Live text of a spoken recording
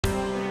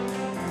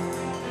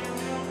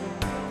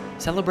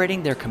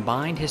Celebrating their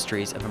combined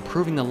histories of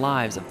improving the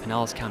lives of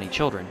Pinellas County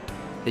children,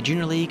 the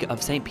Junior League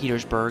of St.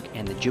 Petersburg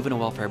and the Juvenile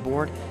Welfare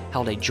Board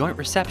held a joint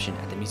reception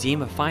at the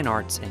Museum of Fine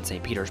Arts in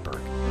St.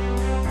 Petersburg.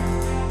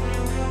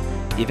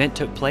 The event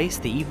took place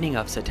the evening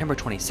of September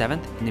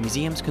 27th in the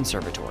museum's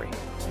conservatory.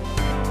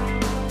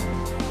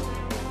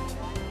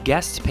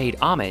 Guests paid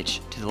homage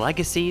to the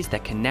legacies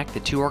that connect the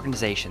two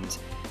organizations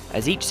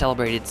as each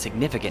celebrated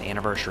significant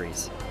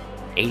anniversaries: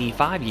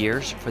 85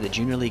 years for the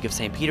Junior League of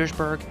St.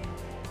 Petersburg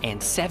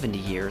and 70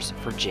 years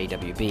for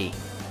JWB.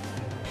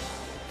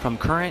 From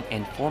current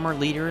and former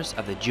leaders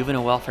of the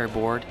Juvenile Welfare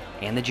Board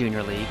and the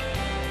Junior League,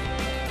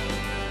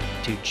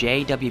 to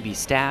JWB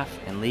staff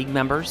and league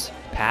members,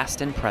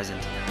 past and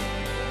present,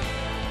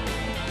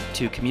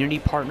 to community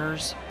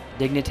partners,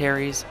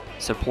 dignitaries,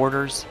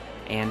 supporters,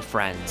 and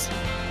friends.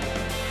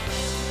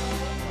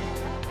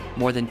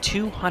 More than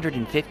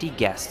 250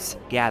 guests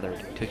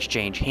gathered to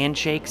exchange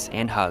handshakes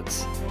and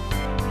hugs,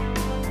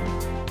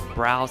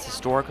 browse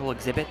historical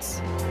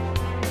exhibits,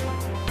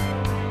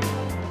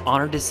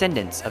 honor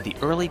descendants of the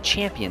early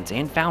champions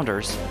and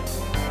founders,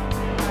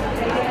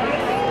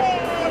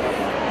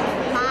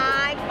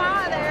 my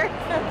father,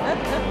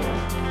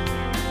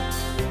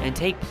 and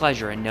take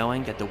pleasure in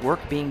knowing that the work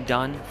being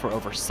done for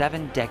over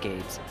 7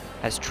 decades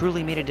has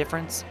truly made a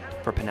difference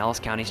for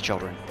Pinellas County's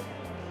children.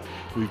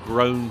 We've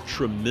grown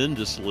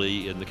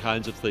tremendously in the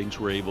kinds of things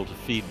we're able to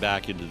feed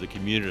back into the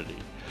community.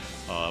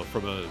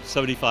 From a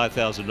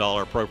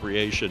 $75,000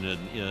 appropriation in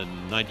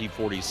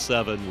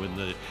 1947 when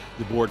the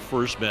board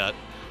first met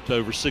to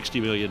over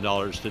 $60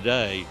 million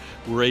today,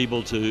 we're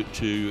able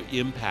to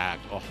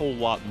impact a whole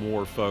lot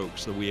more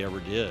folks than we ever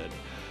did.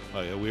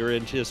 We're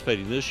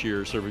anticipating this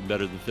year serving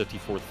better than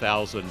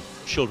 54,000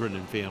 children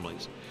and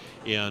families.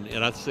 And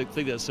I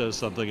think that says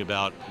something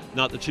about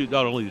not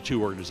only the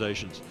two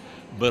organizations,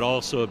 but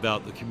also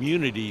about the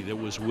community that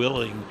was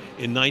willing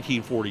in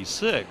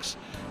 1946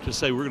 to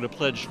say we're going to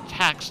pledge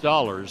tax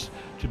dollars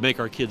to make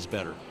our kids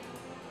better.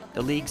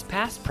 The league's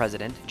past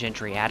president,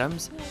 Gentry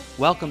Adams,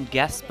 welcomed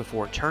guests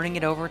before turning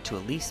it over to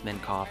Elise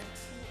Minkoff,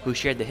 who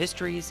shared the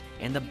histories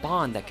and the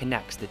bond that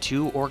connects the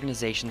two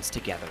organizations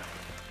together.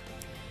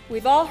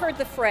 We've all heard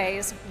the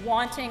phrase,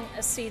 wanting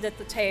a seat at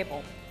the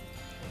table.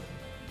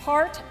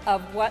 Part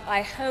of what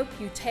I hope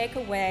you take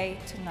away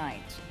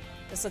tonight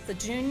is that the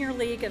Junior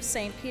League of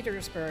St.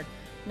 Petersburg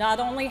not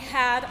only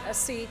had a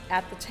seat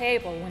at the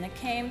table when it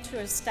came to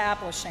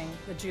establishing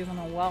the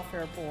Juvenile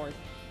Welfare Board,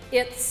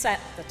 it set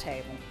the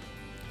table.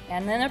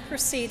 And then it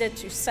proceeded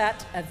to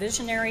set a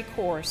visionary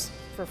course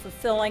for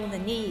fulfilling the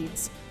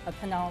needs of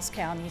Pinellas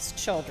County's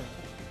children.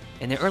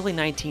 In the early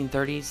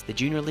 1930s, the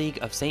Junior League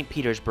of St.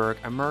 Petersburg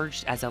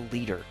emerged as a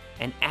leader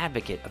and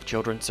advocate of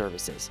children's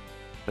services.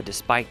 But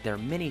despite their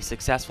many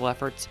successful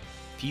efforts,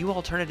 few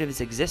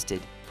alternatives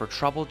existed for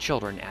troubled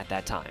children at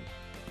that time.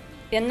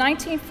 In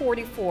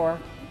 1944,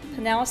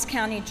 Pinellas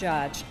County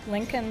Judge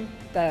Lincoln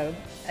Bogue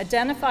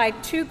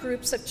identified 2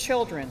 groups of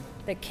children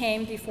that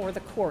came before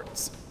the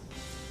courts: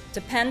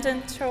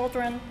 dependent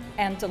children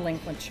and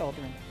delinquent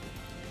children.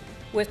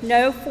 With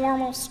no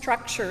formal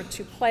structure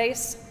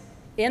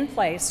in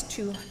place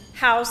to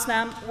house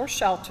them or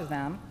shelter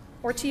them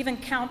or to even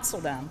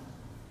counsel them,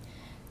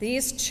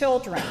 these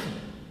children,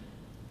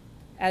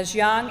 as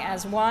young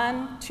as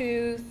 1,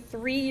 2,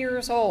 3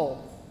 years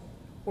old,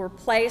 were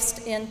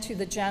placed into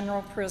the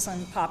general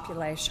prison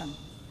population.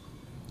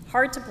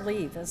 Hard to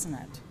believe, isn't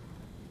it?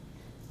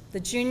 The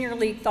Junior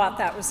League thought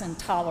that was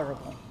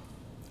intolerable.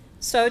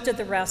 So did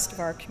the rest of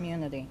our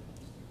community.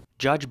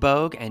 Judge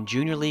Bogue and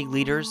Junior League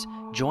leaders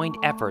joined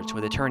efforts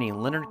with attorney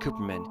Leonard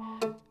Cooperman,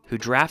 who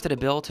drafted a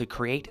bill to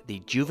create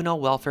the Juvenile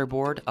Welfare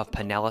Board of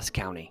Pinellas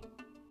County.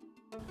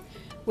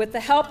 With the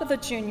help of the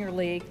Junior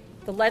League,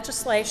 the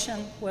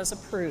legislation was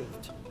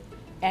approved,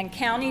 and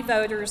county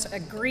voters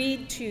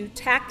agreed to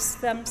tax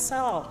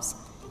themselves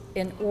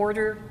in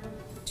order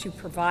to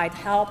provide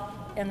help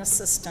and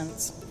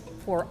assistance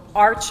for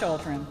our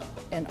children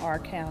in our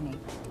county.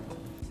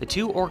 The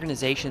two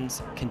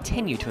organizations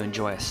continue to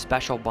enjoy a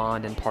special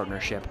bond and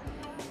partnership,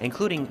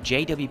 including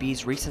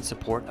JWB's recent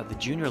support of the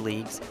Junior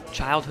League's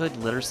childhood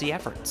literacy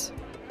efforts.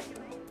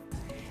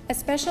 A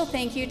special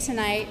thank you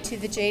tonight to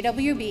the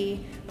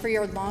JWB for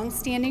your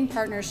long-standing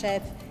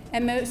partnership,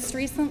 and most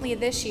recently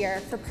this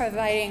year for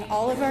providing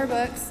all of our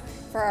books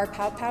for our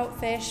Pout Pout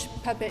Fish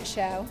puppet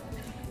show.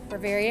 We're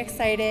very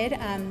excited.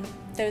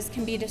 Those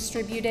can be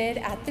distributed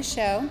at the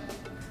show.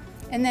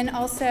 And then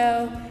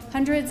also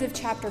hundreds of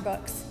chapter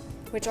books,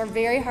 which are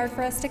very hard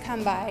for us to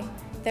come by,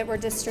 that were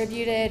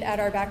distributed at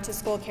our Back to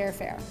School Care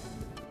Fair.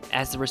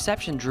 As the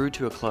reception drew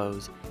to a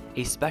close,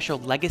 a special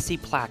legacy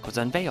plaque was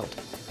unveiled,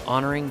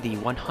 honoring the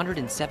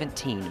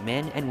 117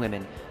 men and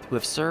women who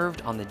have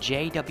served on the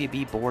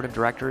JWB Board of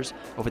Directors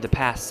over the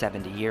past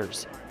 70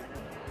 years.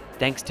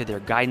 Thanks to their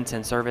guidance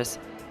and service,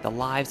 the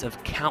lives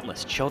of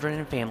countless children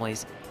and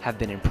families have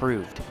been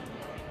improved.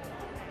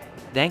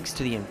 Thanks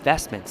to the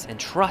investments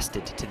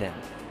entrusted to them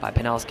by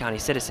Pinellas County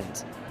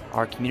citizens,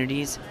 our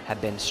communities have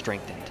been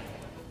strengthened.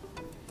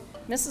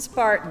 Mrs.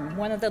 Barton,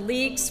 one of the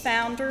League's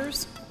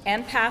founders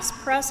and past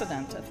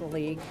president of the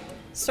League,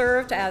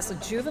 served as the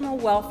Juvenile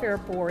Welfare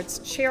Board's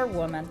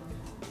chairwoman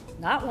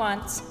not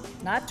once,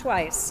 not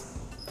twice,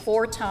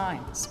 4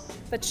 times.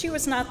 But she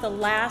was not the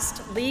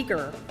last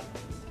Leaguer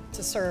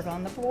to serve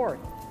on the board.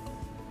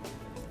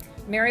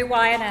 Mary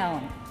Wyatt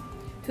Allen,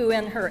 who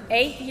in her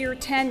 8-year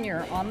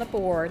tenure on the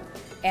board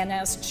and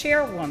as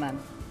chairwoman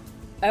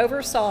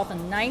oversaw the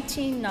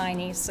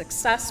 1990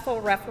 successful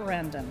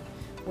referendum,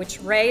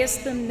 which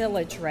raised the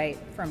millage rate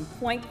from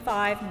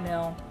 0.5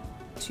 mil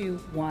to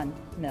 1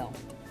 mil.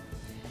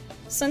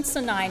 Since the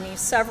 90s,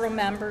 several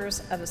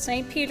members of the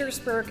St.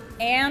 Petersburg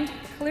and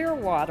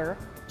Clearwater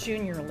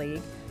Junior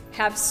League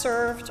have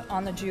served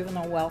on the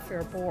Juvenile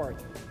Welfare Board.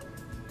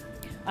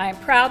 I am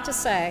proud to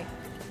say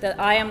that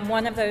I am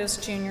one of those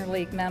Junior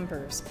League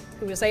members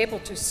who is able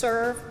to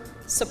serve,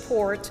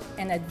 support,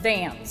 and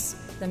advance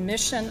the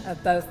mission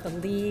of both the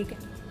League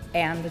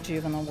and the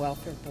Juvenile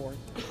Welfare Board.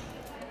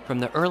 From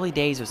the early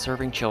days of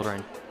serving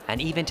children, and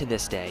even to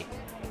this day,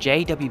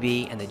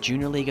 JWB and the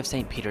Junior League of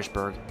St.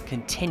 Petersburg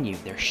continue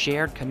their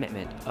shared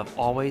commitment of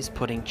always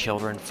putting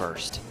children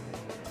first.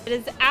 It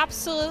is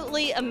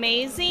absolutely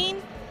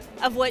amazing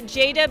of what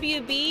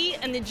JWB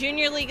and the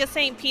Junior League of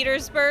St.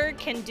 Petersburg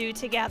can do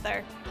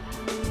together.